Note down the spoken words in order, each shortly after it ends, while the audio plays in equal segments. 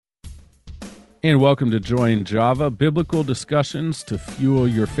And welcome to Join Java, biblical discussions to fuel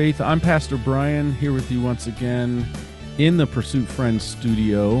your faith. I'm Pastor Brian, here with you once again in the Pursuit Friends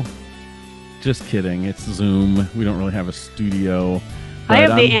studio. Just kidding, it's Zoom. We don't really have a studio. I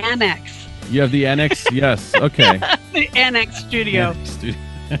have the annex. You have the annex? Yes, okay. The annex studio.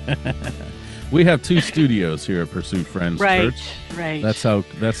 We have two studios here at Pursuit Friends Church. Right. That's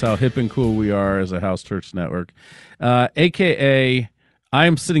how hip and cool we are as a house church network. AKA,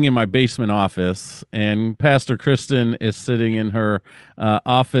 I'm sitting in my basement office, and Pastor Kristen is sitting in her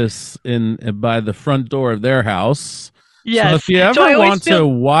office by the front door of their house. Yes. So if you ever want to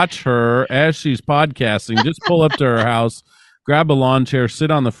watch her as she's podcasting, just pull up to her house, grab a lawn chair,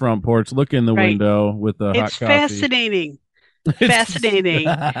 sit on the front porch, look in the window with the hot coffee. It's fascinating. Fascinating.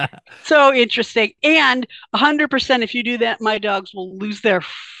 So interesting. And 100%, if you do that, my dogs will lose their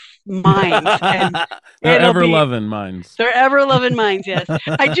minds. And they're ever-loving minds. They're ever-loving minds, yes.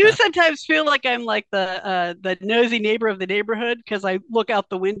 I do sometimes feel like I'm like the nosy neighbor of the neighborhood because I look out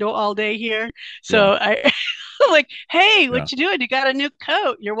the window all day here. So I like, hey, what you doing? You got a new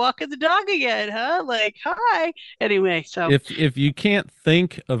coat. You're walking the dog again, huh? Like, hi. Anyway, so if you can't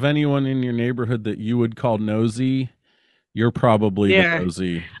think of anyone in your neighborhood that you would call nosy, you're probably the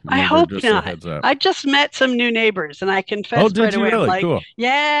nosy. I hope not. I just met some new neighbors, and I confess right away. Really? Like, cool.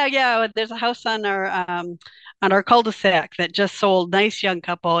 Yeah. There's a house on our cul-de-sac that just sold. Nice young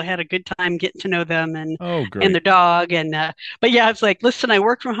couple. I had a good time getting to know them and their dog. And but yeah, it's like, listen, I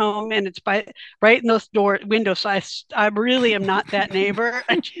work from home, and it's right in those windows. So I really am not that neighbor.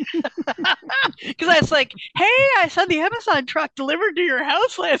 Because I was like, hey, I saw the Amazon truck delivered to your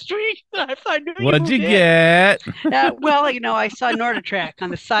house last week. What'd you get? Well, I saw NordicTrack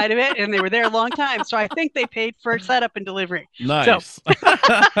on the side of it, and they were there a long time. So I think they paid for setup and delivery. Nice. So.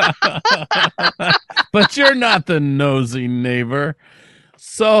 But you're not the nosy neighbor.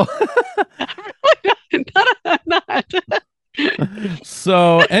 So I'm not.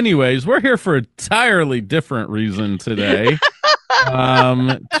 So anyways, we're here for an entirely different reason today.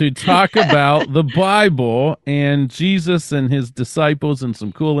 To talk about the Bible and Jesus and his disciples and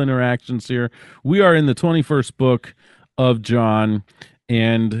some cool interactions here. We are in the 21st book of John,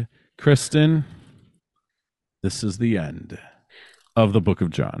 and Kristen, this is the end of the book of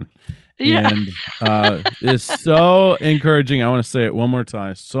John. Yeah. And it's so encouraging. I want to say it one more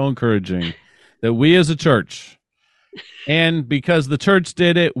time. So encouraging that we as a church, and because the church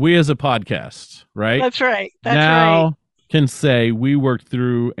did it, we as a podcast, right? That's right. Can say we worked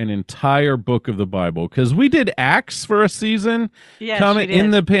through an entire book of the Bible, because we did Acts for a season. Yes,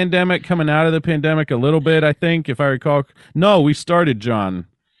 in the pandemic, coming out of the pandemic a little bit, I think, if I recall. No, we started John.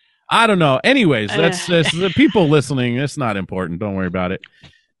 I don't know. Anyways, that's the people listening. It's not important. Don't worry about it.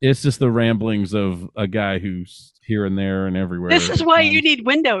 It's just the ramblings of a guy who's here and there and everywhere. This is why you need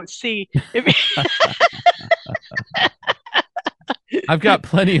windows. See, I've got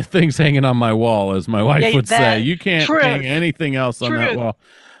plenty of things hanging on my wall, as my wife would say. You can't hang anything else on that wall.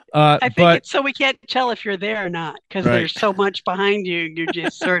 I think it's so we can't tell if you're there or not, because there's so much behind you. You're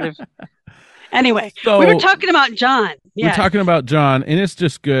just sort of... Anyway, so we were talking about John. We're talking about John, and it's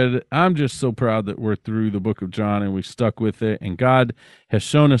just good. I'm just so proud that we're through the book of John, and we stuck with it. And God has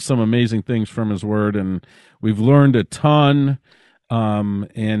shown us some amazing things from his word, and we've learned a ton.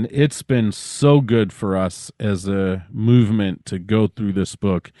 And it's been so good for us as a movement to go through this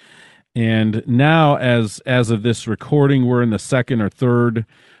book. And now, as of this recording, we're in the second or third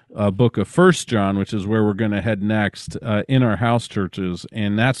book of First John, which is where we're going to head next in our house churches.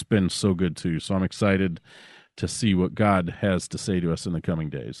 And that's been so good too. So I'm excited to see what God has to say to us in the coming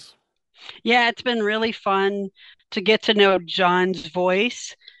days. Yeah, it's been really fun to get to know John's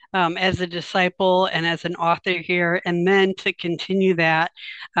voice as a disciple and as an author here, and then to continue that,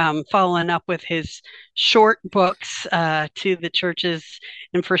 following up with his short books to the churches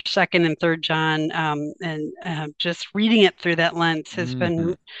in First, Second, and Third John, and just reading it through that lens has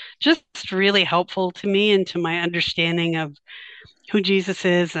been just really helpful to me and to my understanding of who Jesus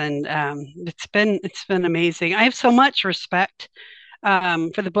is, and it's been amazing. I have so much respect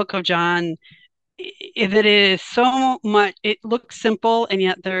for the book of John. That it is so much, it looks simple, and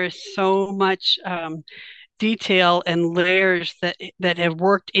yet there is so much detail and layers that have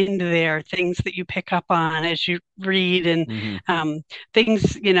worked into there, things that you pick up on as you read, and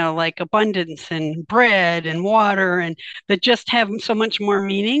things, like abundance and bread and water, and that just have so much more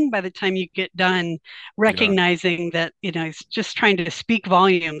meaning by the time you get done, recognizing that, it's just trying to speak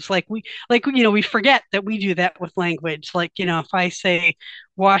volumes. We forget that we do that with language. If I say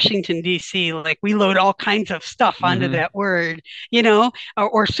Washington, D.C., like we load all kinds of stuff onto Mm-hmm. that word,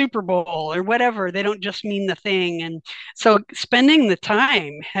 or Super Bowl or whatever. They don't just mean the thing. And so spending the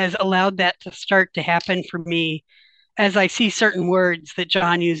time has allowed that to start to happen for me as I see certain words that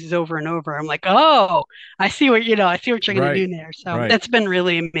John uses over and over. I'm like, oh, I see what you're going to Right. do there. So Right. that's been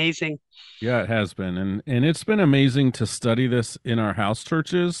really amazing. Yeah, it has been. And it's been amazing to study this in our house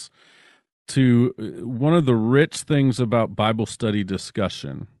churches. To one of the rich things about Bible study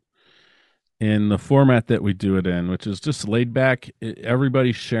discussion in the format that we do it in, which is just laid back,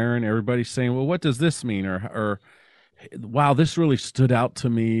 everybody's sharing, everybody's saying, well, what does this mean? Or wow, this really stood out to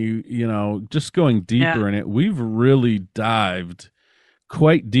me, just going Yeah. deeper in it. We've really dived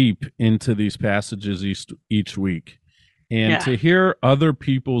quite deep into these passages each week. And Yeah. to hear other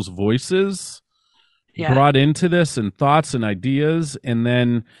people's voices Yeah. brought into this and thoughts and ideas, and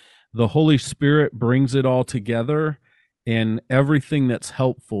then the Holy Spirit brings it all together, and everything that's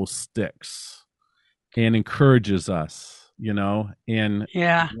helpful sticks and encourages us, and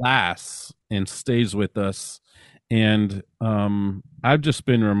Yeah. lasts and stays with us. And I've just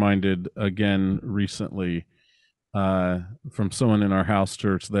been reminded again recently from someone in our house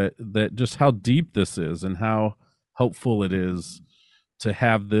church that just how deep this is and how helpful it is to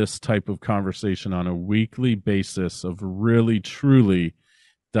have this type of conversation on a weekly basis of really truly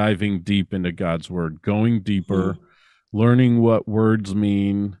diving deep into God's word, going deeper, Mm. learning what words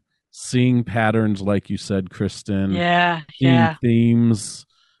mean, seeing patterns, like you said, Kristen, Yeah. seeing Yeah. themes,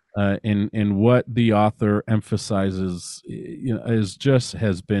 and what the author emphasizes, is just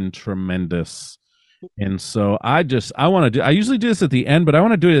has been tremendous. And so I want to do. I usually do this at the end, but I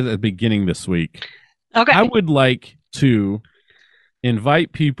want to do it at the beginning this week. I Okay. would like to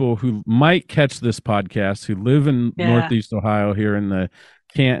invite people who might catch this podcast who live in Yeah. Northeast Ohio, here in the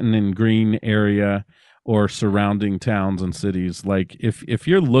Canton and Greene area or surrounding towns and cities. Like if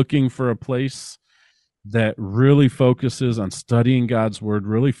you're looking for a place that really focuses on studying God's word,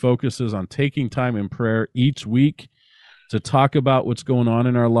 really focuses on taking time in prayer each week to talk about what's going on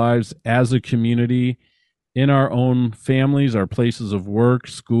in our lives as a community, in our own families, our places of work,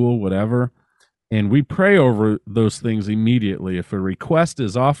 school, whatever, and we pray over those things immediately. If a request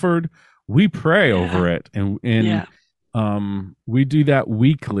is offered, we pray Yeah. over it, and Yeah. we do that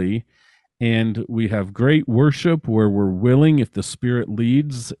weekly. And we have great worship where we're willing, if the Spirit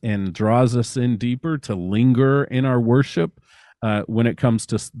leads and draws us in deeper, to linger in our worship. When it comes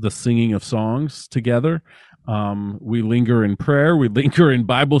to the singing of songs together, we linger in prayer. We linger in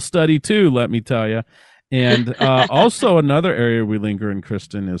Bible study too. Let me tell you. And also another area we linger in,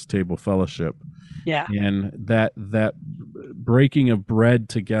 Kristen, is table fellowship, Yeah. and that breaking of bread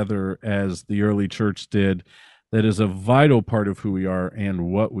together as the early church did, that is a vital part of who we are and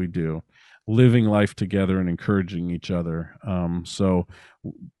what we do, living life together and encouraging each other. So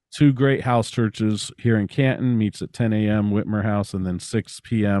two great house churches here in Canton, meets at 10 a.m. Whitmer House, and then 6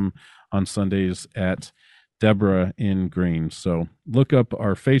 p.m. on Sundays at Deborah in Greene. So look up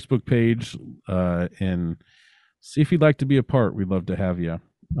our Facebook page and see if you'd like to be a part. We'd love to have you.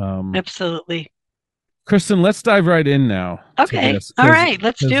 Absolutely. Kristen, let's dive right in now to Okay. this, All because right.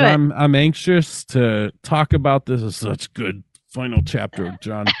 Let's do it. I'm anxious to talk about this. Is such good final chapter of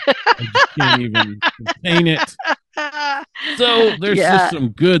John. I just can't even contain it. So there's just Yeah. some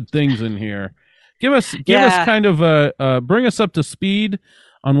good things in here. Give us Yeah. kind of bring us up to speed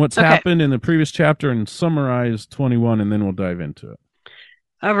on what's Okay. happened in the previous chapter and summarize 21, and then we'll dive into it.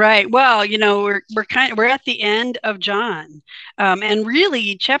 All right. Well, we're at the end of John, and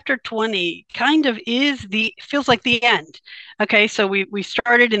really, chapter 20 kind of feels like the end. Okay, so we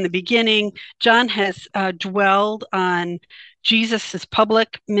started in the beginning. John has dwelled on Jesus's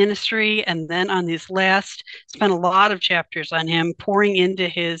public ministry, and then on his last, spent a lot of chapters on him, pouring into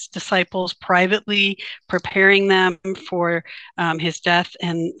his disciples privately, preparing them for his death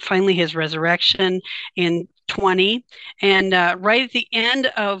and finally his resurrection in 20. And right at the end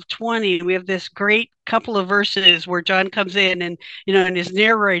of 20, we have this great couple of verses where John comes in and, in his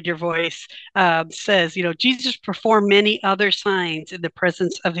narrator voice says, Jesus performed many other signs in the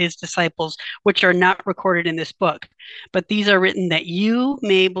presence of his disciples, which are not recorded in this book. But these are written that you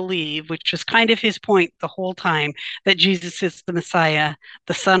may believe, which was kind of his point the whole time, that Jesus is the Messiah,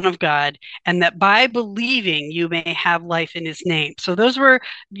 the Son of God, and that by believing you may have life in his name. So those were,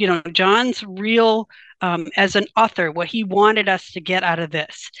 John's real as an author, what he wanted us to get out of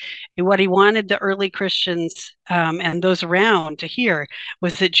this, and what he wanted the early Christians and those around to hear,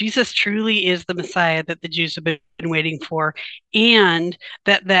 was that Jesus truly is the Messiah that the Jews have been waiting for, and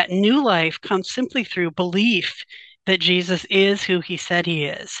that new life comes simply through belief that Jesus is who he said he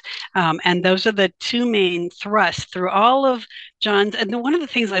is. And those are the two main thrusts through all of John's. And one of the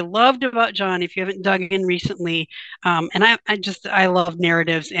things I loved about John, if you haven't dug in recently, and I love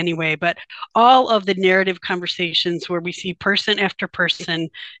narratives anyway, but all of the narrative conversations where we see person after person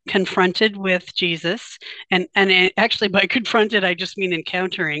confronted with Jesus, and actually by confronted, I just mean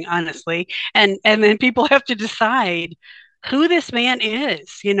encountering, honestly, and then people have to decide who this man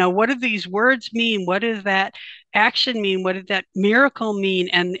is. What do these words mean? What does that action mean? What did that miracle mean?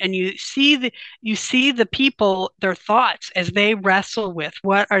 And you see the people, their thoughts as they wrestle with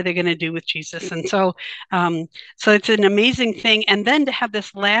what are they going to do with Jesus. And so it's an amazing thing. And then to have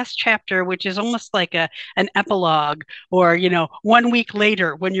this last chapter, which is almost like an epilogue, or 1 week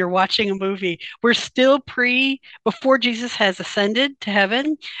later when you're watching a movie, we're still before Jesus has ascended to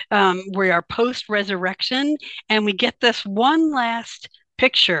heaven. We are post resurrection, and we get this one last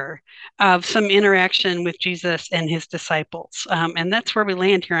picture of some interaction with Jesus and his disciples. And that's where we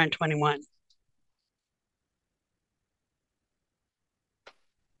land here on 21.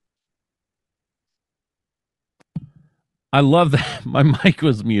 I love that. My mic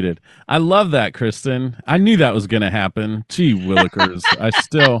was muted. I love that, Kristen. I knew that was going to happen. Gee, Willikers.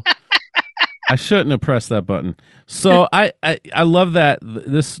 I shouldn't have pressed that button. So I love that.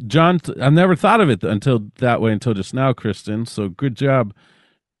 This John, I've never thought of it until just now, Kristen. So good job.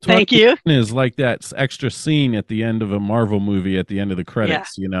 Thank you. Is like that extra scene at the end of a Marvel movie at the end of the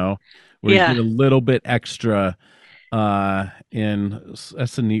credits, where you get a little bit extra. And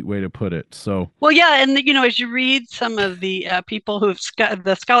that's a neat way to put it. So, well, yeah, and as you read some of the people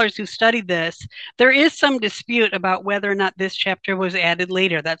the scholars who studied this, there is some dispute about whether or not this chapter was added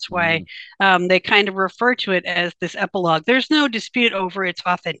later. That's why they kind of refer to it as this epilogue. There's no dispute over its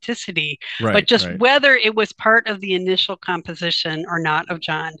authenticity, but just whether it was part of the initial composition or not of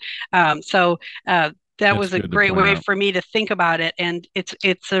John. That was a great way for me to think about it. And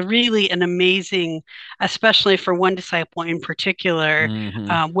it's a really an amazing, especially for one disciple in particular,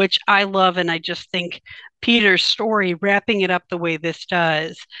 which I love. And I just think Peter's story, wrapping it up the way this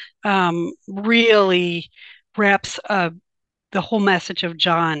does, really wraps the whole message of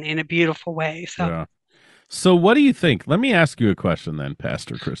John in a beautiful way. So what do you think? Let me ask you a question then,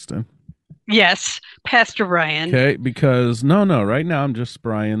 Pastor Kristen. Yes, Pastor Brian. Okay, because no, right now I'm just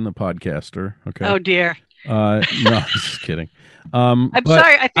Brian, the podcaster. Okay. Oh dear. No, just kidding. I'm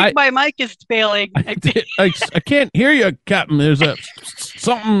sorry. I think my mic is failing. I can't hear you, Captain. There's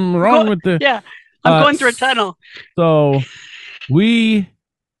something wrong with the. Yeah, I'm going through a tunnel. So the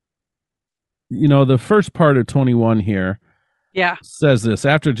first part of 21 here. Yeah. Says this: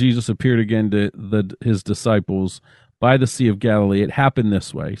 after Jesus appeared again to his disciples by the Sea of Galilee, it happened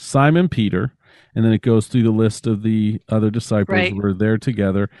this way. Simon Peter, and then it goes through the list of the other disciples who were there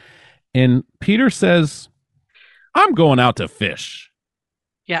together. And Peter says, I'm going out to fish.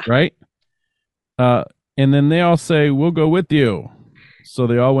 Yeah. Right? And then they all say, we'll go with you. So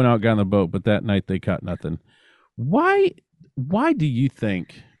they all went out, got on the boat, but that night they caught nothing. Why do you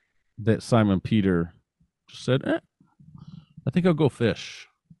think that Simon Peter said, I think I'll go fish?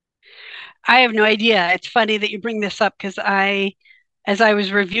 I have no idea. It's funny that you bring this up because as I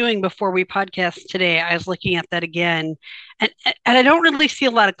was reviewing before we podcast today, I was looking at that again, and I don't really see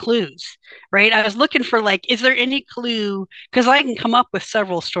a lot of clues, right? I was looking for is there any clue? Because I can come up with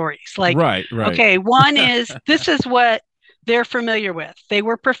several stories. Right. Okay, one is this is what they're familiar with. They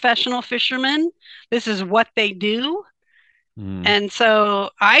were professional fishermen. This is what they do. And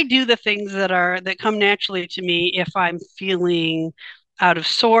so I do the things that come naturally to me if I'm feeling out of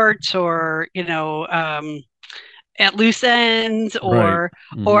sorts or at loose ends, or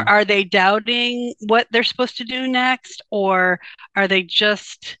are they doubting what they're supposed to do next, or are they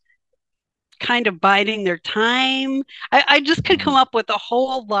just kind of biding their time? I just could come up with a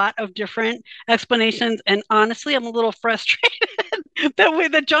whole lot of different explanations, and honestly I'm a little frustrated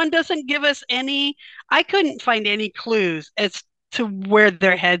that John doesn't give us any. I couldn't find any clues as to where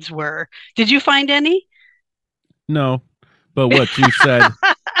their heads were. Did you find any? No. But what you said,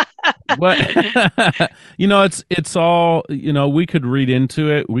 it's all, we could read into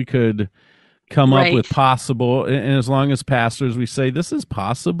it. We could come up with possible. And as long as pastors, we say, this is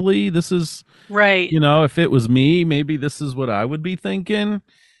right. If it was me, maybe this is what I would be thinking,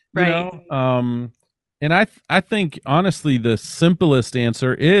 and I think honestly, the simplest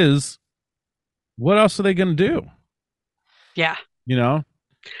answer is, what else are they going to do? Yeah.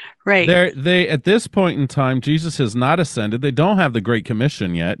 Right. They at this point in time, Jesus has not ascended. They don't have the Great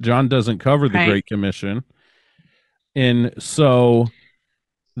Commission yet. John doesn't cover the Great Commission. And so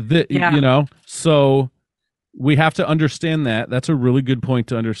so we have to understand that. That's a really good point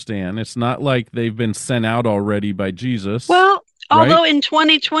to understand. It's not like they've been sent out already by Jesus, Well, right? although in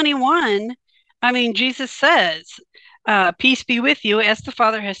 2021, I mean, Jesus says, peace be with you. As the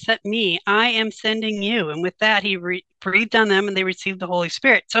Father has sent me, I am sending you. And with that, he breathed on them and they received the Holy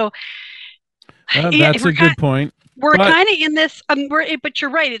Spirit. So yeah, That's a good point. we're But kind of in this, but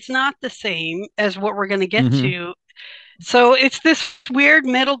you're right. It's not the same as what we're going to get mhm, to. So it's this weird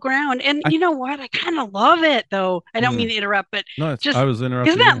middle ground. And I you know what? I kind of love it, though. I don't mean mm, to interrupt, but no, I just was isn't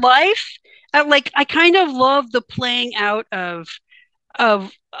interrupting that you. life? Like I kind of love the playing out of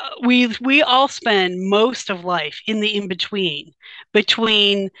we all spend most of life in the in between what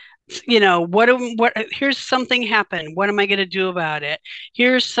here's something happened, what am I going to do about it?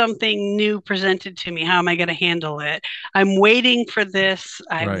 Here's something new presented to me, how am I going to handle it? I'm waiting for this.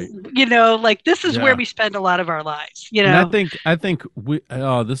 I'm Right. like this is where Yeah. we spend a lot of our lives, And I think we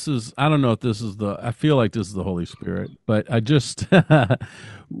this is I don't know if this is the I feel like this is the Holy Spirit, but I just my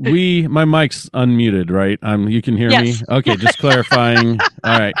mic's unmuted, right? You can hear me? Yes. Okay, just clarifying.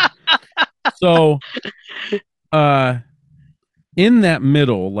 All right. So, uh in that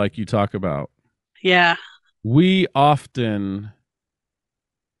middle like you talk about, Yeah. we often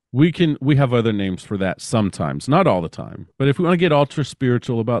we have other names for that sometimes, not all the time. But if we want to get ultra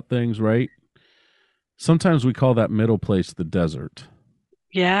spiritual about things, right? Sometimes we call that middle place the desert,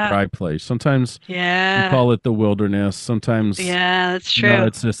 Yeah. dry place. Sometimes we Yeah. call it the wilderness. Sometimes, Yeah, that's true.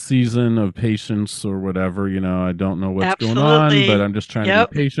 it's a season of patience or whatever. I don't know what's going on, but Absolutely. I'm just trying to be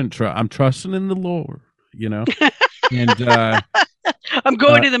Yep. patient. I'm trusting in the Lord, and I'm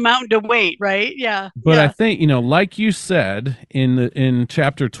going uh, to the mountain to wait, right? Yeah. but I Yeah. think like you said in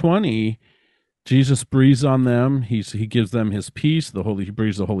chapter 20, Jesus breathes on them. He gives them his peace. He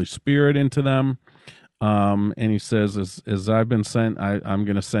breathes the Holy Spirit into them. And he says, as I've been sent, I'm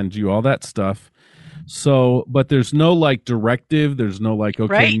going to send you all that stuff. So, but there's no like directive. There's no like,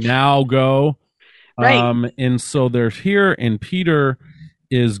 okay, Right. now go. Right. And so they're here, and Peter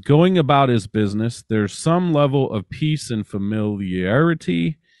is going about his business. There's some level of peace and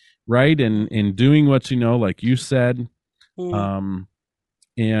familiarity, right? And in doing what like you said. Mm. Um,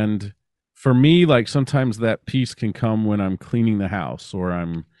 and for me, like sometimes that peace can come when I'm cleaning the house or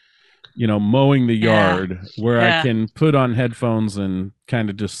I'm mowing the Yeah. yard where I Yeah. can put on headphones and kind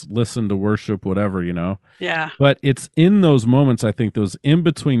of just listen to worship, whatever. Yeah. But it's in those moments, I think, those in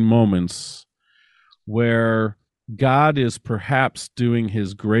between moments where God is perhaps doing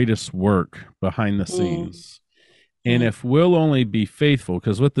his greatest work behind the Mm. scenes. And Mm. if we'll only be faithful,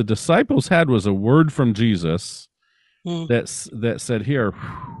 because what the disciples had was a word from Jesus Mm. that said, here's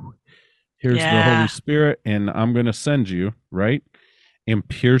the Holy Yeah. Spirit, and I'm going to send you, right? And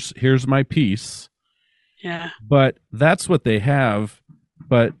here's my peace. Yeah. But that's what they have.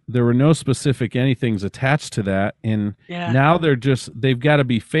 But there were no specific anythings attached to that. And Yeah. now they've got to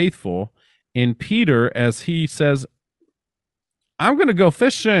be faithful. And Peter, as he says, I'm going to go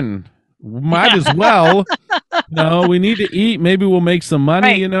fishing. Might as well. No, we need to eat. Maybe we'll make some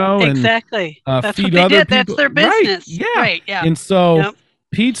money, Right. and Exactly. That's what feed they other did. That's people. their Right. business. Yeah. Right. Yeah. And so Yep.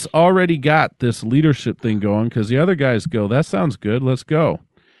 Pete's already got this leadership thing going because the other guys go, that sounds good. Let's go.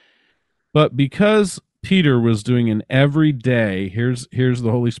 But because Peter was doing an everyday, here's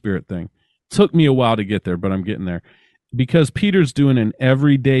the Holy Spirit thing. Took me a while to get there, but I'm getting there. Because Peter's doing an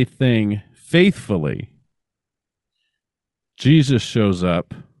everyday thing faithfully, Jesus shows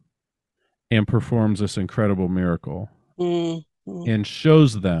up and performs this incredible miracle Mm. Mm. and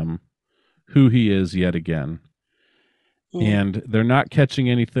shows them who he is yet again. Mm. And they're not catching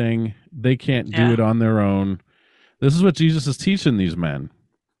anything. They can't do Yeah. it on their own. This is what Jesus is teaching these men.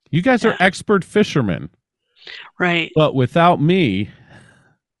 You guys are Yeah. expert fishermen, Right. but without me,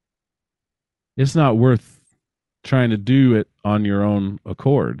 it's not worth trying to do it on your own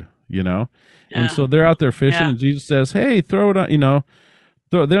accord. And Yeah. so they're out there fishing, Yeah. and Jesus says, hey, throw it on.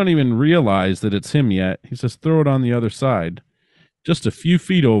 They don't even realize that it's him yet. He says, throw it on the other side. Just a few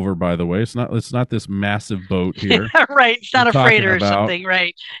feet over, by the way. It's not this massive boat here Yeah. Right. It's we're not a talking freighter or about. something.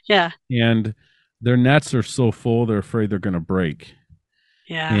 Right. Yeah. And their nets are so full, they're afraid they're going to break.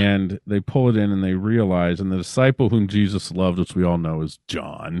 Yeah. And they pull it in and they realize, and the disciple whom Jesus loved, which we all know is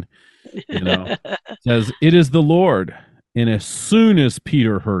John, says, it is the Lord. And as soon as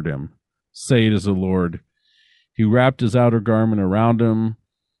Peter heard him say it is the Lord, he wrapped his outer garment around him,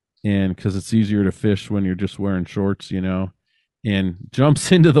 and because it's easier to fish when you're just wearing shorts, and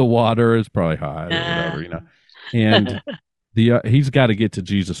jumps into the water. It's probably hot or whatever. And he's got to get to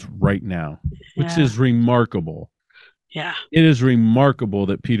Jesus right now, which Yeah. is remarkable. Yeah. It is remarkable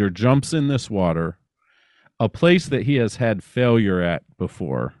that Peter jumps in this water, a place that he has had failure at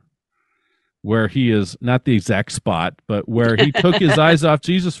before, where he is not the exact spot, but where he took his eyes off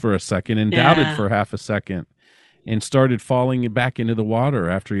Jesus for a second and doubted Yeah. for half a second and started falling back into the water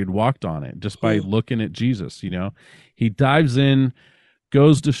after he had walked on it just by Mm. looking at Jesus. He dives in,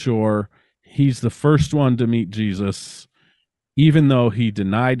 goes to shore. He's the first one to meet Jesus, even though he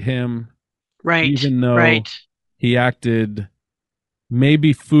denied him, Right. even though Right. he acted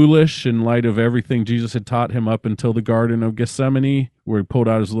maybe foolish in light of everything Jesus had taught him up until the Garden of Gethsemane, where he pulled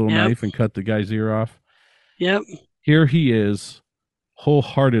out his little Yep. knife and cut the guy's ear off. Yep. Here he is,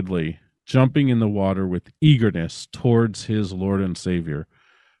 wholeheartedly jumping in the water with eagerness towards his Lord and Savior,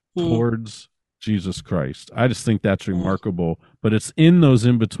 Mm. towards Jesus Christ. I just think that's Mm. remarkable. But it's in those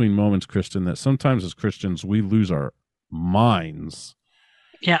in between moments, Kristen, that sometimes as Christians we lose our minds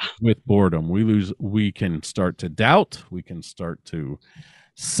Yeah. with boredom. We can start to doubt, we can start to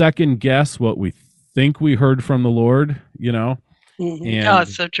second guess what we think we heard from the Lord, Oh, and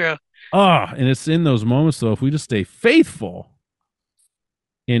it's so true. and it's in those moments though, if we just stay faithful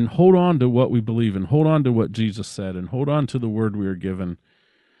and hold on to what we believe and hold on to what Jesus said and hold on to the word we are given,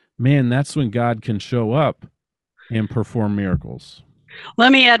 man, that's when God can show up and perform miracles.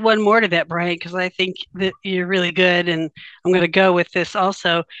 Let me add one more to that, Brian, because I think that you're really good, and I'm going to go with this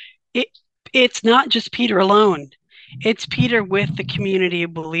also. It it's not just Peter alone; it's Peter with the community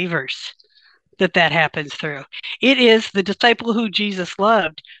of believers that happens through. It is the disciple who Jesus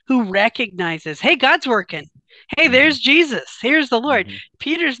loved who recognizes, hey, God's working. Hey, Mhm. there's Jesus. Here's the Lord. Mhm.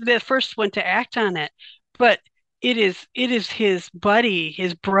 Peter's the first one to act on it, but it is his buddy,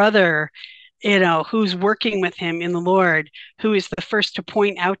 his brother, who's working with him in the Lord, who is the first to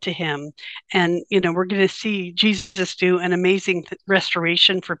point out to him. And, we're going to see Jesus do an amazing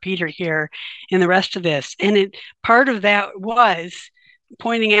restoration for Peter here in the rest of this. And part of that was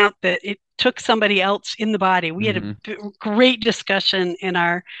pointing out that it took somebody else in the body. We had Mhm. a great discussion in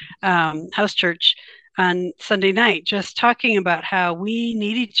our house church on Sunday night, just talking about how we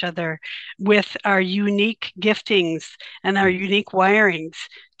need each other with our unique giftings and our unique wirings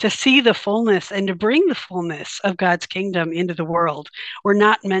to see the fullness and to bring the fullness of God's kingdom into the world. We're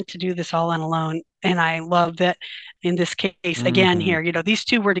not meant to do this all on alone. And I love that in this case, again, Mhm. here, these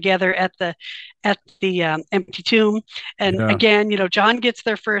two were together at the empty tomb. And Yeah. again, John gets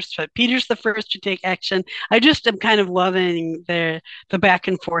there first, but Peter's the first to take action. I just am kind of loving the back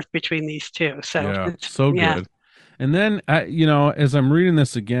and forth between these two. So Yeah. it's, So yeah. good. And then, as I'm reading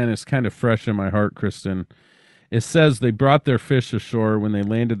this again, it's kind of fresh in my heart, Kristen. It says they brought their fish ashore. When they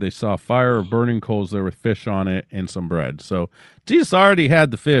landed, they saw a fire of burning coals there with fish on it and some bread. So Jesus already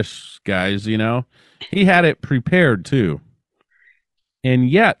had the fish, guys, He had it prepared too. And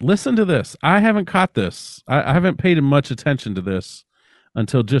yet, listen to this. I haven't caught this. I haven't paid much attention to this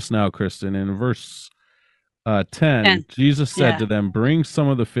until just now, Kristen. In verse 10, And Jesus said yeah, to them, bring some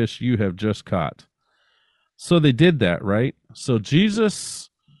of the fish you have just caught. So they did that, right? So Jesus,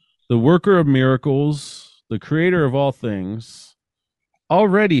 the worker of miracles, the creator of all things,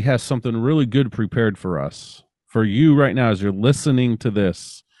 already has something really good prepared for us. For you right now, as you're listening to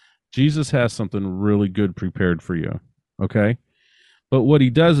this, Jesus has something really good prepared for you. Okay? But what he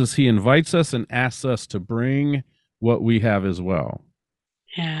does is he invites us and asks us to bring what we have as well.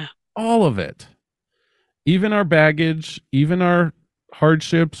 yeah, All of it. Even our baggage, even our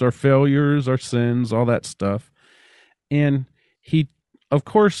hardships, our failures, our sins, all that stuff. And he, of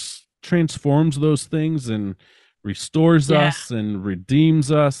course, transforms those things and restores yeah, us and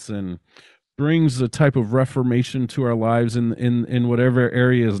redeems us and brings a type of reformation to our lives in whatever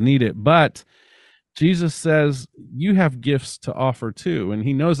area is needed. But Jesus says you have gifts to offer too, and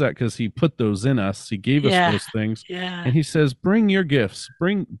he knows that because he put those in us. He gave us yeah, those things, yeah. and he says, "Bring your gifts,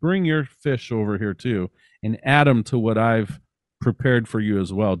 bring your fish over here too, and add them to what I've prepared for you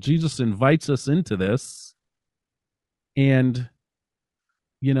as well." Jesus invites us into this, and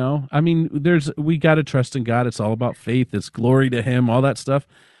I mean, we got to trust in God. It's all about faith. It's glory to Him, all that stuff.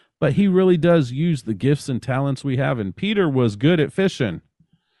 But He really does use the gifts and talents we have. And Peter was good at fishing.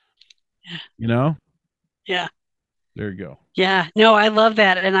 Yeah. You know, Yeah. there you go. Yeah. No, I love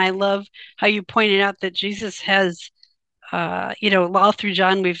that. And I love how you pointed out that Jesus has, all through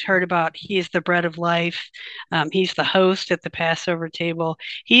John, we've heard about he is the bread of life. He's the host at the Passover table.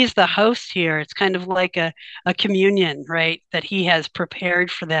 He's the host here. It's kind of like a communion, right? That he has prepared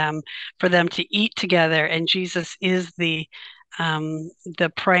for them to eat together. And Jesus is the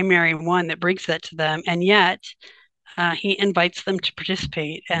primary one that brings that to them. And yet, he invites them to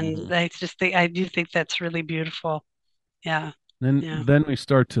participate. Hmm. And I do think that's really beautiful. Yeah. Then Yeah. then we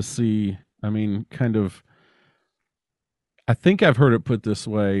start to see, I mean, kind of, I think I've heard it put this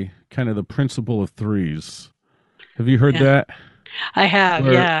way, kind of the principle of threes. Have you heard Yeah. that? I have,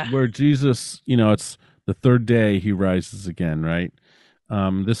 yeah. where Jesus, it's the third day he rises again, right?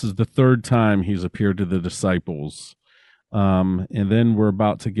 This is the third time he's appeared to the disciples. And then we're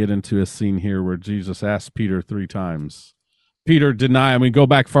about to get into a scene here where Jesus asks Peter three times. Go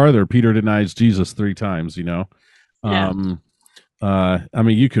back farther. Peter denies Jesus three times, Yeah. Um,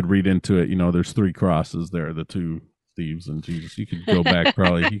 you could read into it, there's three crosses there, the two thieves and Jesus. You could go back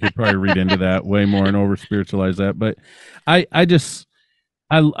probably. You could probably read into that way more and over spiritualize that. But I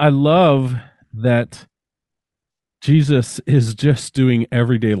love that Jesus is just doing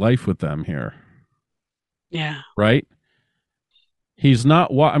everyday life with them here, Yeah. right? He's not.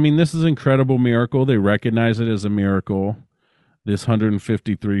 This is an incredible miracle. They recognize it as a miracle. This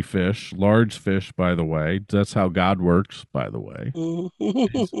 153 fish, large fish, by the way. That's how God works, by the way.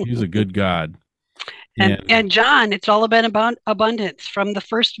 He's a good God. And John, it's all about abundance from the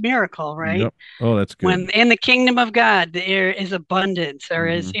first miracle, right? Yep. Oh, that's good. When in the kingdom of God, there is abundance, or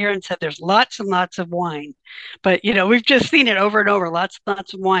as Mhm. Aaron said, there's lots and lots of wine. But we've just seen it over and over, lots and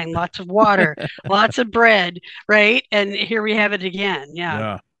lots of wine, lots of water, lots of bread, right? And here we have it again. Yeah.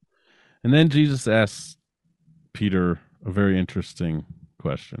 Yeah. And then Jesus asks Peter a very interesting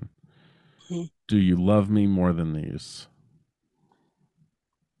question. Mhm. Do you love me more than these?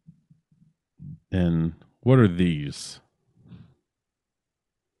 And what are these?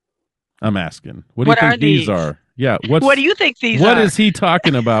 I'm asking. What do you What are think these these? are? Yeah, What do you think these what are? is he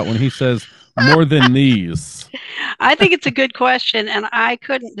talking about when he says more than these? I think it's a good question, and I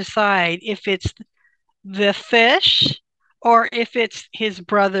couldn't decide if it's the fish or if it's his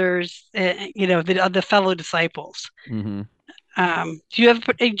brothers, the fellow disciples. Hmm. Do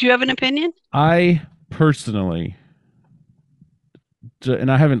you have an opinion? I personally,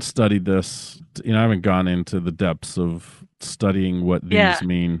 and I haven't studied this, I haven't gone into the depths of studying what these Yeah,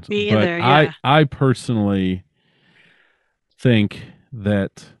 mean, me but either. I Yeah. I personally think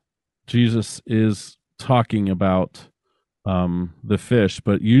that Jesus is talking about the fish,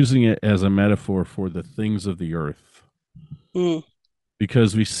 but using it as a metaphor for the things of the earth, Mm,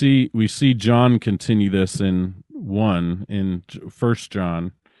 because we see John continue this in First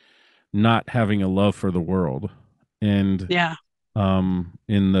John, not having a love for the world, and yeah.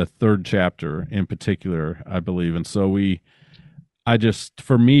 in the third chapter in particular, I believe. And so I just,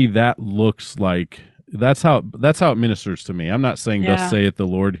 for me, that looks like that's how it ministers to me. I'm not saying thus Yeah. saith the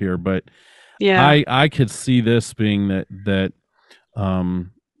Lord here, but Yeah. I could see this being that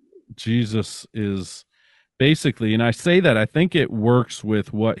um Jesus is basically, and I say that I think it works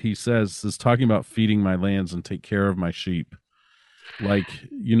with what he says, is talking about feeding my lambs and take care of my sheep. Like,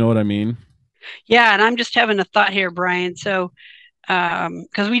 you know what I mean? Yeah. And I'm just having a thought here, Brian. So,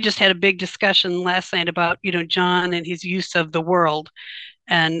 because we just had a big discussion last night about, John and his use of the world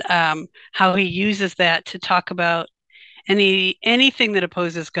and how he uses that to talk about anything that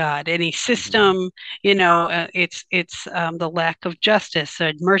opposes God, any Mm-hmm. system, it's the lack of justice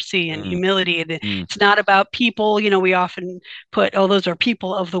and mercy and humility. And Mm-hmm. it's not about people. We often put, oh, those are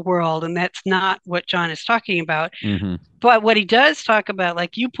people of the world, and that's not what John is talking about. Mm-hmm. But what he does talk about,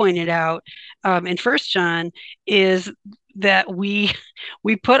 like you pointed out in First John, is that we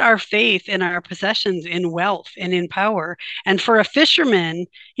put our faith in our possessions, in wealth and in power. And for a fisherman,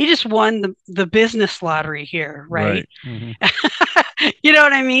 he just won the business lottery here, right? Right. Mm-hmm. You know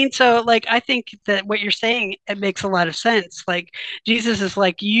what I mean? So, like, I think that what you're saying, it makes a lot of sense. Like, Jesus is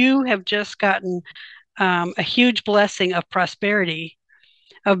like, you have just gotten a huge blessing of prosperity,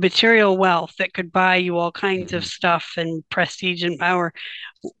 of material wealth that could buy you all kinds Mm-hmm. of stuff and prestige and power.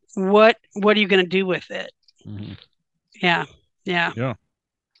 What are you going to do with it? Mm-hmm. Yeah, yeah, Yeah.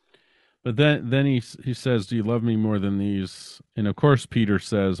 But then he says, "Do you love me more than these?" And of course, Peter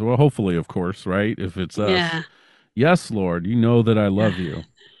says, "Well, hopefully, of course, right? If it's us, yeah, yes, Lord, you know that I yeah, love you."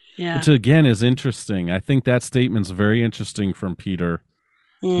 yeah, Which again is interesting. I think that statement's very interesting from Peter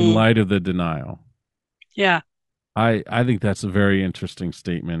in mm, light of the denial. yeah, I think that's a very interesting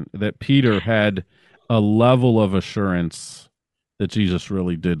statement that Peter had a level of assurance that Jesus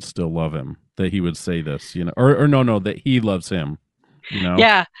really did still love him, that he would say this, or no, that he loves him, you know.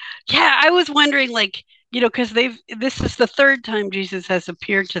 yeah, yeah. I was wondering, like, because this is the third time Jesus has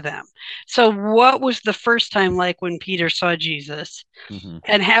appeared to them. So, what was the first time like when Peter saw Jesus? Hmm.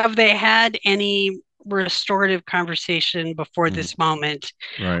 And have they had any restorative conversation before Hmm. this moment?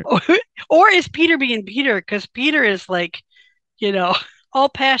 Right. Or is Peter being Peter? Because Peter is like, you know, all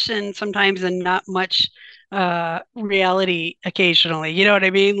passion sometimes and not much reality occasionally. You know what I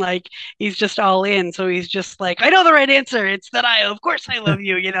mean? Like he's just all in. So he's just like, I know the right answer. It's that of course I love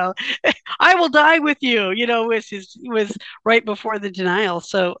you, I will die with you, was right before the denial.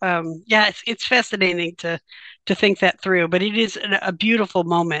 So yeah, it's fascinating to to think that through. But it is a beautiful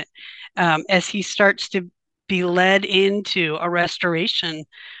moment as he starts to be led into a restoration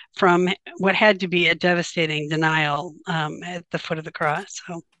from what had to be a devastating denial at the foot of the cross.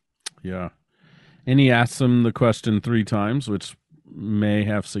 So, Yeah. And he asks him the question 3 times, which may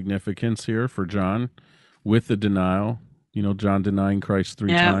have significance here for John with the denial. John denying Christ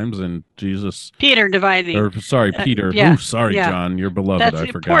 3 times, and Jesus, Peter dividing. or sorry, Peter. Yeah. Sorry, Yeah. John, you're beloved. That's I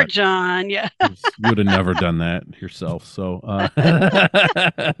it. forgot. Poor John. Yeah. You would have never done that yourself. So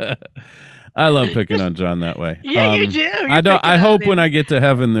I love picking on John that way. Yeah, you do. I hope when I get to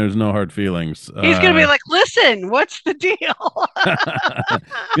heaven, there's no hard feelings. He's gonna be like, "Listen, what's the deal?" I'm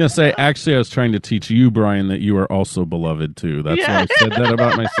gonna say, actually, I was trying to teach you, Brian, that you are also beloved too. That's why I said that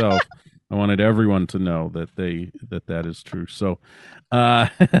about myself. I wanted everyone to know that that is true. So,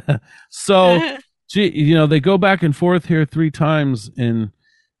 they go back and forth here 3 times, and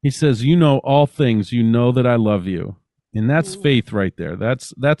he says, "You know all things. You know that I love you." And that's faith right there.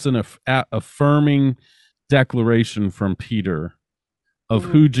 That's an affirming declaration from Peter of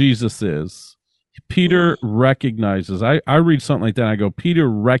who Jesus is. Peter recognizes, I read something like that, and I go, Peter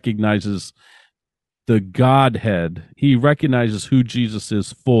recognizes the Godhead. He recognizes who Jesus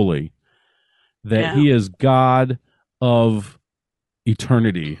is fully, that he is God of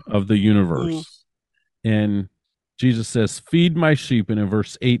eternity, of the universe. And Jesus says, "Feed my sheep." And in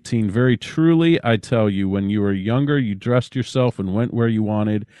verse 18, "Very truly, I tell you, when you were younger, you dressed yourself and went where you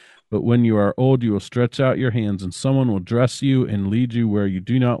wanted. But when you are old, you will stretch out your hands, and someone will dress you and lead you where you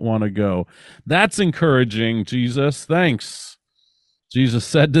do not want to go." That's encouraging, Jesus. Thanks. Jesus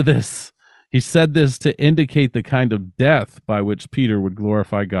said this. He said this to indicate the kind of death by which Peter would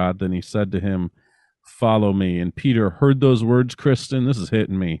glorify God. Then he said to him, "Follow me." And Peter heard those words, Kristen. This is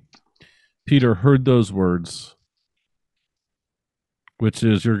hitting me. Peter heard those words, which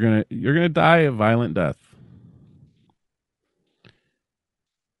is you're gonna die a violent death.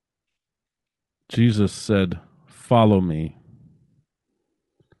 Jesus said, "Follow me."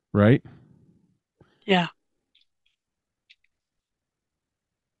 Right? Yeah.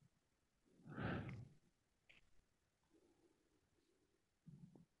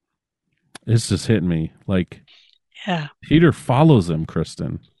 It's just hitting me. Peter follows him,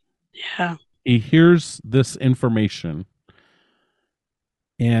 Kristen. Yeah. He hears this information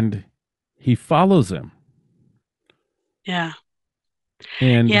and he follows him. Yeah.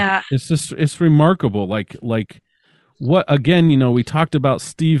 And it's remarkable. Like what, again, we talked about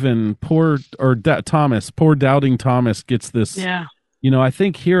Stephen, Thomas, poor doubting Thomas gets this. Yeah. I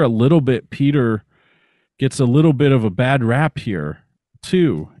think here a little bit, Peter gets a little bit of a bad rap here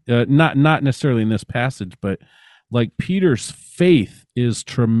too. Not necessarily in this passage, but like Peter's faith is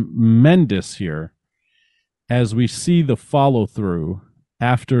tremendous here as we see the follow through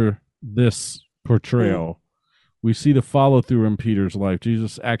after this portrayal. We see the follow through in Peter's life.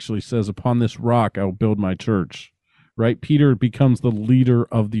 Jesus actually says, "Upon this rock I will build my church." Right? Peter becomes the leader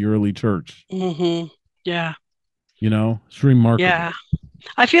of the early church. Mm-hmm. Yeah. It's remarkable. Yeah.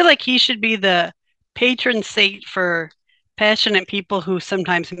 I feel like he should be the patron saint for passionate people who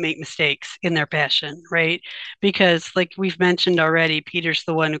sometimes make mistakes in their passion, right? Because like we've mentioned already, Peter's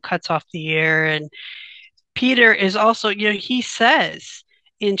the one who cuts off the ear. And Peter is also, he says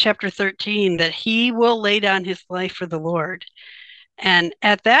in chapter 13 that he will lay down his life for the Lord. And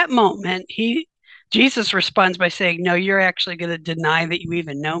at that moment, Jesus responds by saying, "No, you're actually going to deny that you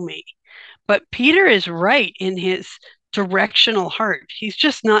even know me." But Peter is right in his directional heart. He's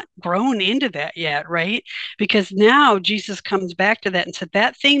just not grown into that yet, right? Because now Jesus comes back to that and said,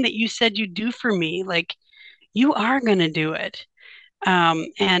 "That thing that you said you'd do for me, like you are going to do it."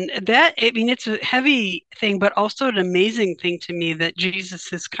 And that, I mean, it's a heavy thing, but also an amazing thing to me that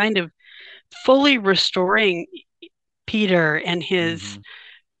Jesus is kind of fully restoring Peter and his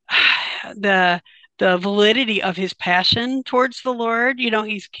the validity of his passion towards the Lord.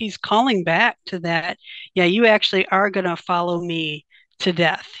 He's calling back to that. Yeah, you actually are going to follow me to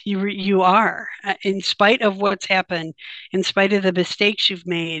death. You are, in spite of what's happened, in spite of the mistakes you've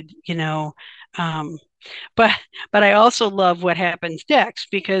made. But I also love what happens next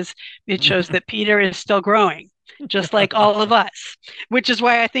because it shows that Peter is still growing, just like all of us, which is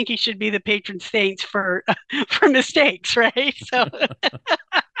why I think he should be the patron saint for mistakes, right? So.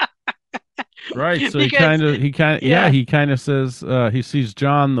 Right. So he kind of says he sees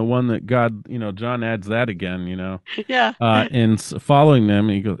John, the one that God, John adds that again, Yeah. And following them,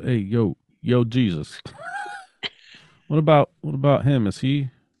 he goes, "Hey, yo, Jesus, what about him? Is he,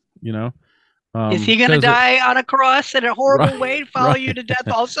 is he going to die on a cross in a horrible way to follow you to death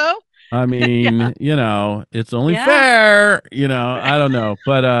also?" I mean, it's only fair, I don't know,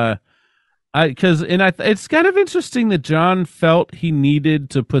 but It's kind of interesting that John felt he needed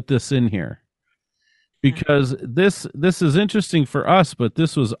to put this in here, Yeah. because this is interesting for us, but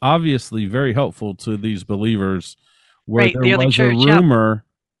this was obviously very helpful to these believers, where Right. there The early was a church. Yep. rumor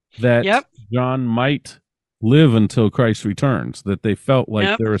that Yep. John might live until Christ returns, that they felt like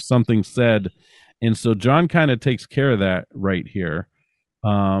Yep. there was something said. And so John kind of takes care of that right here.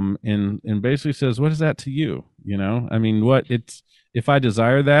 And basically says, what is that to you? I mean, what it's, if I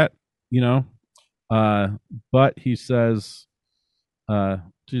desire that, you know, uh, but he says, uh,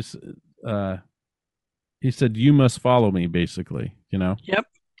 just, uh, he said, you must follow me, basically, Yep.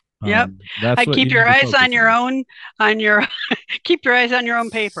 Yep. that's I what you keep need your to eyes focus on your on. own, on your keep your eyes on your own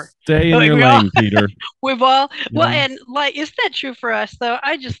paper. Stay in Like your we all lane, Peter. we've all You well, know, and like, isn't that true for us though?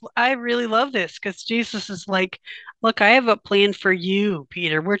 I really love this because Jesus is like, look, I have a plan for you,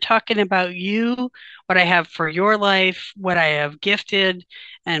 Peter. We're talking about you, what I have for your life, what I have gifted,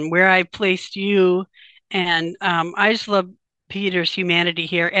 and where I placed you. And I just love Peter's humanity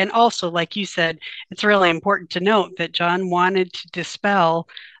here. And also, like you said, it's really important to note that John wanted to dispel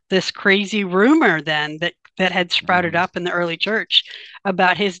this crazy rumor then that had sprouted mm, up in the early church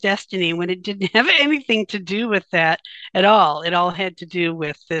about his destiny when it didn't have anything to do with that at all. It all had to do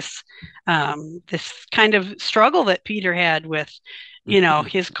with this kind of struggle that Peter had with,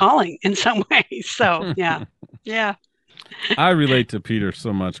 his calling in some ways. So yeah, yeah, I relate to Peter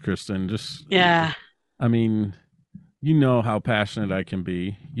so much, Kristen. Just, yeah, I mean, you know how passionate I can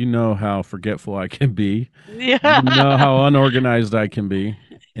be. You know how forgetful I can be. You know yeah, how unorganized I can be.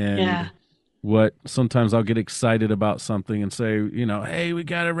 yeah, And what sometimes I'll get excited about something and say, hey, we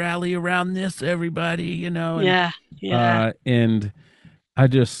got to rally around this, everybody, yeah, yeah, and I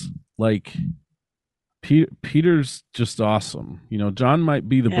just like Peter's just awesome. John might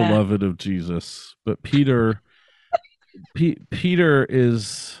be the yeah, beloved of Jesus, but Peter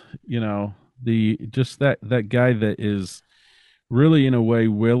is, the just that guy that is really in a way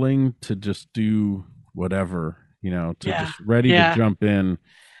willing to just do whatever, to yeah, just ready to yeah, jump in.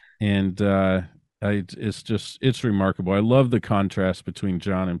 And it's remarkable. I love the contrast between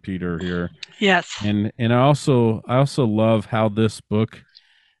John and Peter here. yes, And I also love how this book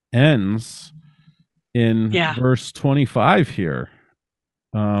ends in yeah, verse 25 here,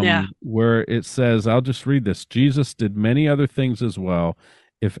 yeah, where it says, I'll just read this. Jesus did many other things as well.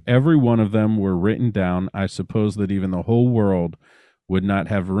 If every one of them were written down, I suppose that even the whole world would not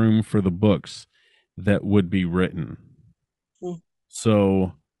have room for the books that would be written. mm,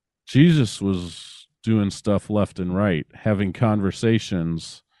 So Jesus was doing stuff left and right, having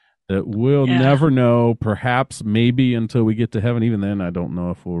conversations that we'll yeah, never know, perhaps maybe until we get to heaven. Even then, I don't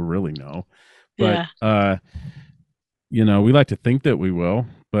know if we'll really know. But yeah, we like to think that we will,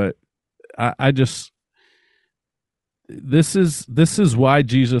 but I just, this is why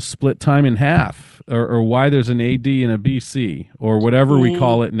Jesus split time in half, or why there's an AD and a BC, or whatever we mm,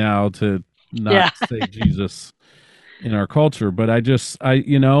 call it now, to not yeah, say Jesus in our culture. But I just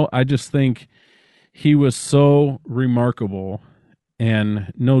think he was so remarkable,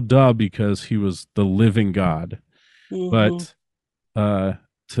 and no duh, because he was the living God. hmm, But uh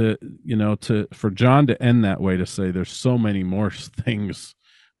to for John to end that way, to say there's so many more things,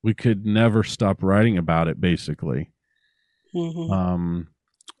 we could never stop writing about it, basically. hmm, um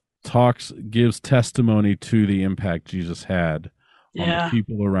gives testimony to the impact Jesus had on the yeah,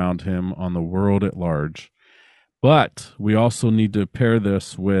 people around him, on the world at large. But we also need to pair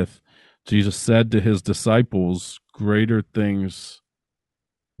this with, Jesus said to his disciples, greater things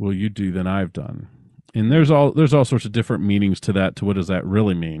will you do than I've done. And there's all sorts of different meanings to that, to what does that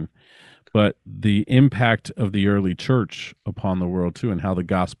really mean. But the impact of the early church upon the world too, and how the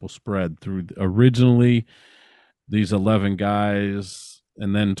gospel spread through originally these 11 guys,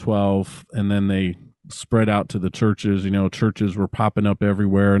 and then 12, and then they spread out to the churches. Churches were popping up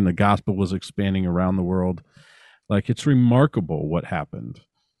everywhere, and the gospel was expanding around the world. Like, it's remarkable what happened,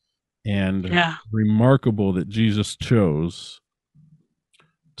 and yeah, remarkable that Jesus chose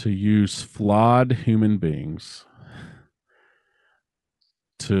to use flawed human beings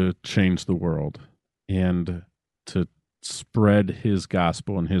to change the world, and to spread his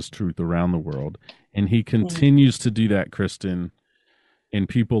gospel and his truth around the world. And he mm, continues to do that, Kristen, in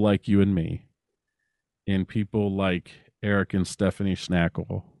people like you and me, in people like Eric and Stephanie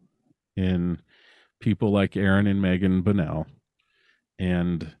Schnackle, in people like Aaron and Megan Bunnell.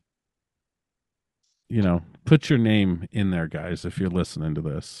 And, put your name in there, guys, if you're listening to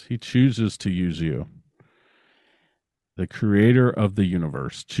this. He chooses to use you. The creator of the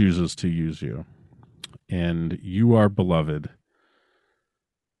universe chooses to use you. And you are beloved.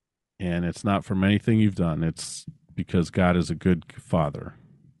 And it's not from anything you've done, it's because God is a good father.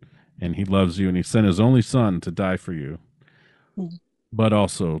 and he loves you, and he sent his only son to die for you, but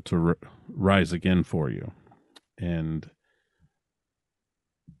also to rise again for you. And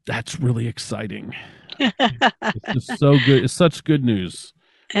that's really exciting. It's just so good. It's such good news.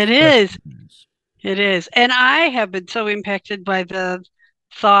 It is. It is. And I have been so impacted by the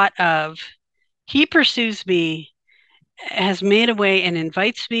thought of he pursues me, has made a way, and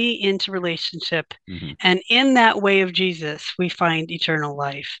invites me into relationship. Mhm. And in that way of Jesus, we find eternal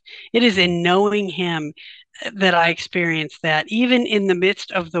life. It is in knowing him that I experience that, even in the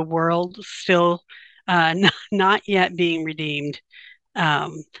midst of the world still not yet being redeemed.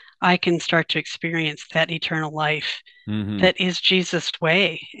 I can start to experience that eternal life that is Jesus'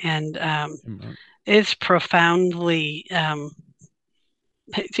 way. And it's profoundly,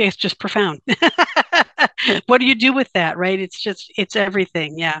 it's just profound. What do you do with that, right? It's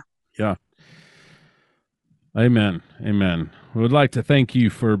everything. Yeah. Yeah. Amen. Amen. We would like to thank you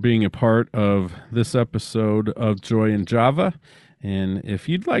for being a part of this episode of Joy in Java. And if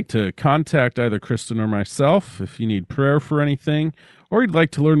you'd like to contact either Kristen or myself, if you need prayer for anything, or you'd like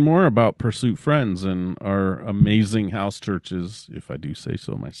to learn more about Pursuit Friends and our amazing house churches, if I do say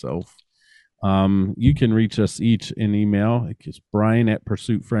so myself, you can reach us each in email. It's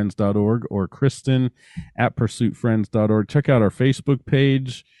Brian@pursuitfriends.org or Kristen@pursuitfriends.org. Check out our Facebook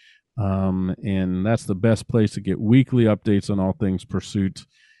page. And that's the best place to get weekly updates on all things Pursuit.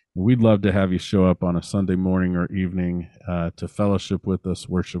 We'd love to have you show up on a Sunday morning or evening to fellowship with us,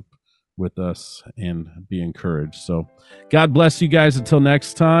 worship with us, and be encouraged. So God bless you guys until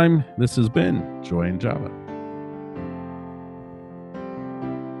next time. This has been Joy in Java.